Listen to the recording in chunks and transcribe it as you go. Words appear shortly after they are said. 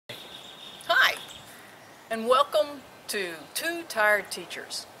and welcome to Two Tired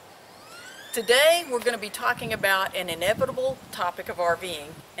Teachers. Today we're going to be talking about an inevitable topic of RVing,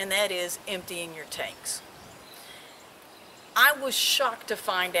 and that is emptying your tanks. I was shocked to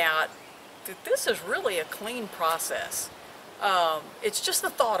find out that this is really a clean process. It's just the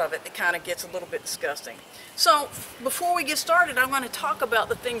thought of it that kind of gets a little bit disgusting. So before we get started, I want to talk about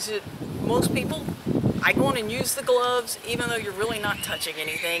the things that most people, I go in and use the gloves even though you're really not touching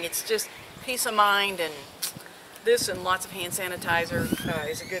anything. It's just peace of mind, and this and lots of hand sanitizer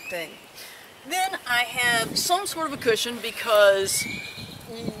is a good thing. Then I have some sort of a cushion because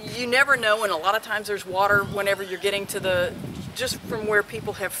you never know, and a lot of times there's water whenever you're getting to the, just from where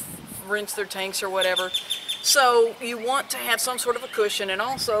people have rinsed their tanks or whatever. So you want to have some sort of a cushion, and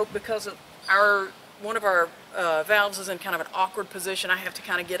also because of one of our valves is in kind of an awkward position, I have to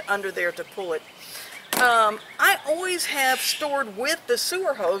kind of get under there to pull it. I always have stored with the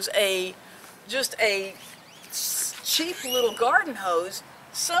sewer hose just a cheap little garden hose,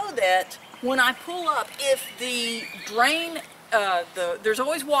 so that when I pull up, if the drain, there's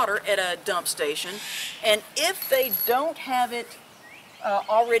always water at a dump station, and if they don't have it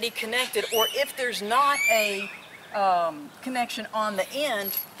already connected, or if there's not a connection on the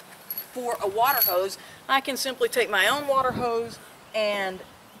end for a water hose, I can simply take my own water hose and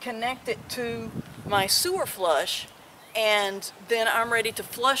connect it to my sewer flush, and then I'm ready to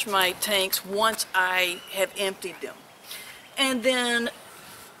flush my tanks once I have emptied them. And then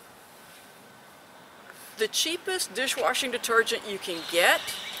the cheapest dishwashing detergent you can get,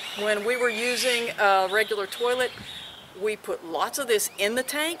 when we were using a regular toilet, we put lots of this in the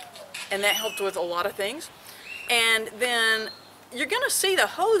tank, and that helped with a lot of things. And then you're going to see the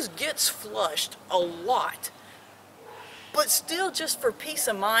hose gets flushed a lot. But still, just for peace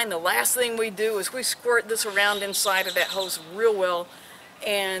of mind, the last thing we do is we squirt this around inside of that hose real well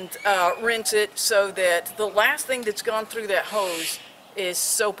and rinse it, so that the last thing that's gone through that hose is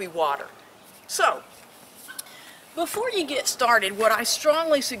soapy water. So, before you get started, what I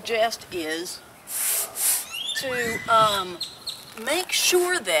strongly suggest is to make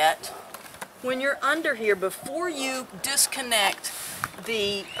sure that when you're under here, before you disconnect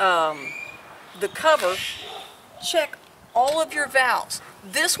the cover, check all of your valves.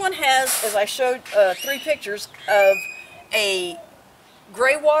 This one has, as I showed, 3 pictures of a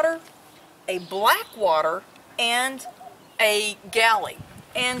gray water, a black water, and a galley.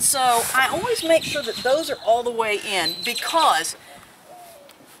 And so I always make sure that those are all the way in, because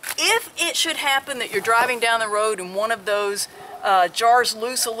if it should happen that you're driving down the road and one of those jars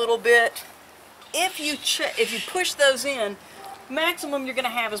loose a little bit, if you push those in, maximum you're going to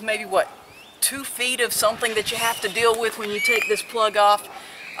have is maybe, what, 2 feet of something that you have to deal with when you take this plug off.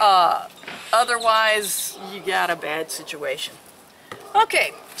 Otherwise, you got a bad situation.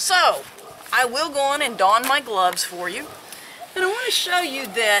 Okay, so I will go on and don my gloves for you. And I want to show you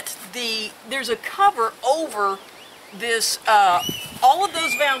that there's a cover over this. All of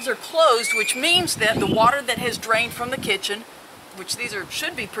those valves are closed, which means that the water that has drained from the kitchen, which these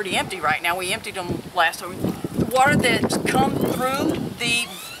should be pretty empty right now, we emptied them last time, the water that's come through the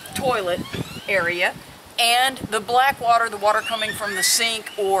toilet area, and the black water, the water coming from the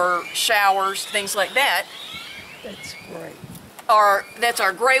sink or showers, things like that. That's great. That's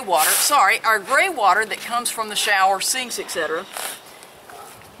our gray water. Sorry, our gray water that comes from the shower, sinks, etc.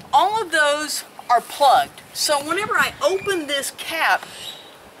 All of those are plugged. So whenever I open this cap,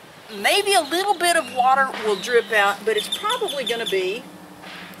 maybe a little bit of water will drip out, but it's probably going to be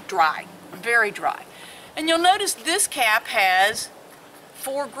dry, very dry. And you'll notice this cap has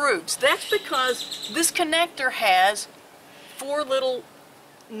 4 grooves. That's because this connector has 4 little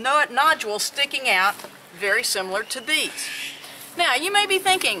nodules sticking out, very similar to these. Now, you may be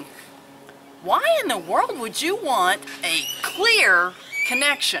thinking, why in the world would you want a clear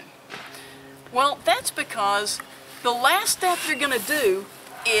connection? Well, that's because the last step you're going to do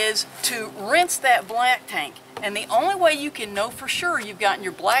is to rinse that black tank. And the only way you can know for sure you've gotten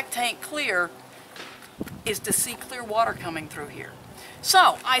your black tank clear is to see clear water coming through here.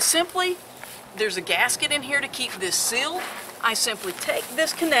 So, there's a gasket in here to keep this sealed. I simply take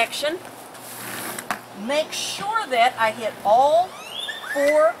this connection, make sure that I hit all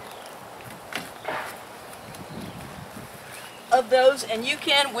 4 of those, and you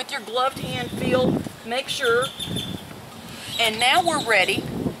can, with your gloved hand, feel, make sure. And now we're ready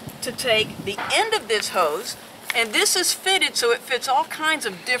to take the end of this hose, and this is fitted so it fits all kinds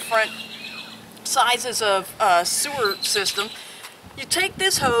of different sizes of sewer system. You take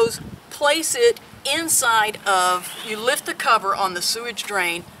this hose, place it inside of, you lift the cover on the sewage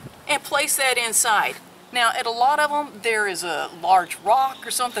drain and place that inside. Now, at a lot of them, there is a large rock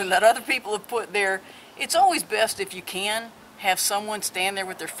or something that other people have put there It's always best if you can have someone stand there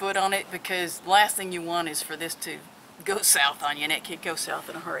with their foot on it, because the last thing you want is for this to go south on you, and it can go south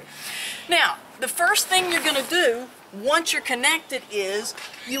in a hurry. Now, the first thing you're going to do once you're connected is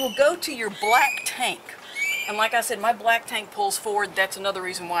you will go to your black tank. And like I said, my black tank pulls forward. That's another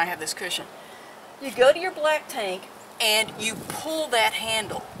reason why I have this cushion. You go to your black tank and you pull that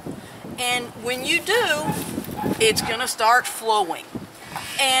handle. And when you do, it's going to start flowing.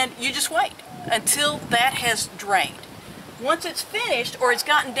 And you just wait until that has drained. Once it's finished, or it's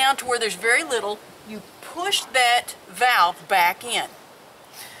gotten down to where there's very little, you push that valve back in.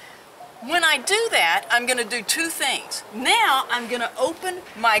 When I do that, I'm going to do two things. Now I'm going to open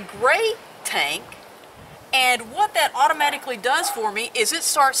my gray tank, and what that automatically does for me is it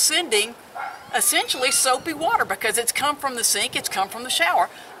starts sending essentially soapy water, because it's come from the sink, it's come from the shower,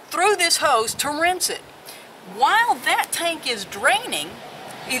 through this hose to rinse it. While that tank is draining,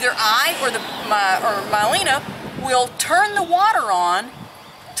 either I or Mylena will turn the water on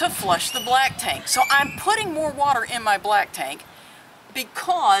to flush the black tank. So I'm putting more water in my black tank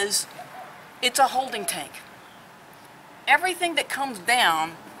because it's a holding tank. Everything that comes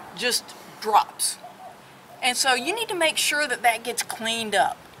down just drops. And so you need to make sure that that gets cleaned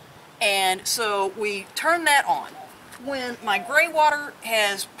up. And so we turn that on. When my gray water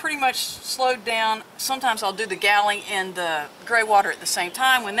has pretty much slowed down, sometimes I'll do the galley and the gray water at the same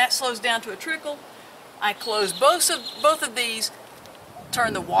time. When that slows down to a trickle, I close both of these,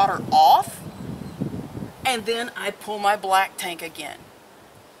 turn the water off, and then I pull my black tank again.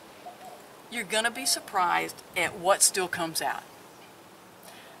 You're going to be surprised at what still comes out.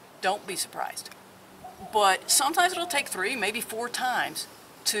 Don't be surprised. But sometimes it'll take 3, maybe 4 times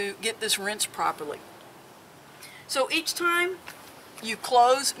to get this rinsed properly. So each time you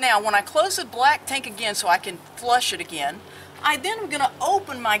close, now when I close the black tank again so I can flush it again, I then am going to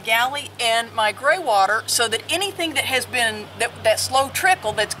open my galley and my gray water so that anything that has been, that slow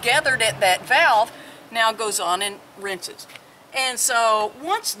trickle that's gathered at that valve now goes on and rinses. And so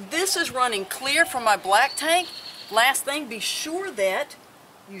once this is running clear from my black tank, last thing, be sure that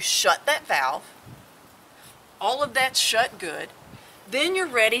you shut that valve. All of that's shut good. Then you're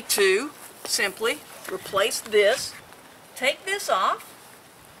ready to simply replace this. Take this off.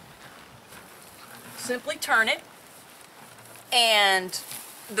 Simply turn it. And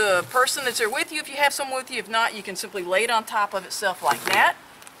the person that's there with you, if you have someone with you, if not, you can simply lay it on top of itself like that.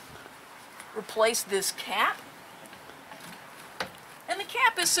 Replace this cap. And the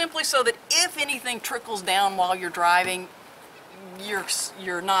cap is simply so that if anything trickles down while you're driving,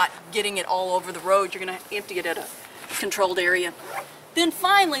 you're not getting it all over the road. You're going to empty it at a controlled area. Then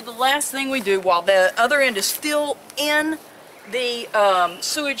finally, the last thing we do while the other end is still in the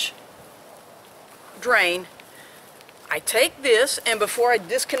sewage drain, I take this, and before I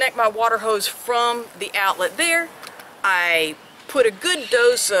disconnect my water hose from the outlet there, I put a good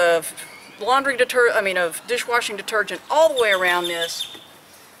dose of of dishwashing detergent all the way around this.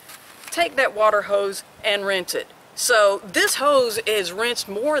 Take that water hose and rinse it. So this hose is rinsed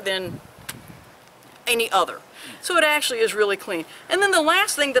more than any other. So it actually is really clean. And then the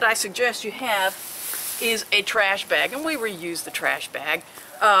last thing that I suggest you have is a trash bag, and we reuse the trash bag.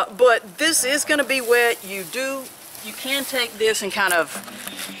 But this is going to be wet. You can take this and kind of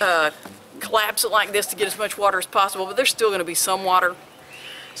collapse it like this to get as much water as possible, but there's still going to be some water.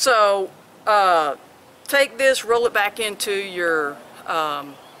 So take this, roll it back into your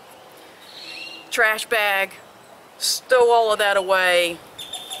trash bag, stow all of that away,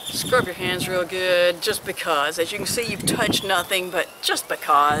 scrub your hands real good, just because. As you can see, you've touched nothing, but just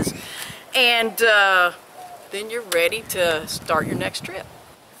because. And then you're ready to start your next trip.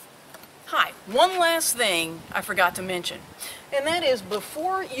 Hi, one last thing I forgot to mention, and that is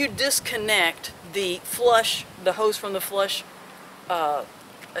before you disconnect the hose from the flush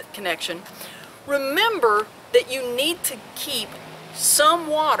connection, remember that you need to keep some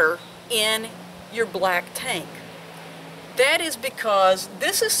water in your black tank. That is because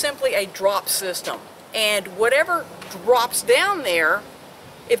this is simply a drop system, and whatever drops down there,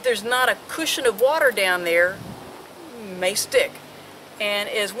 if there's not a cushion of water down there, may stick. And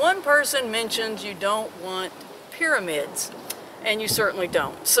as one person mentioned, you don't want pyramids, and you certainly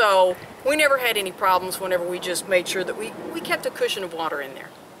don't. So we never had any problems whenever we just made sure that we kept a cushion of water in there.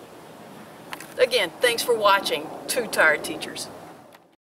 Again, thanks for watching Two Tired Teachers.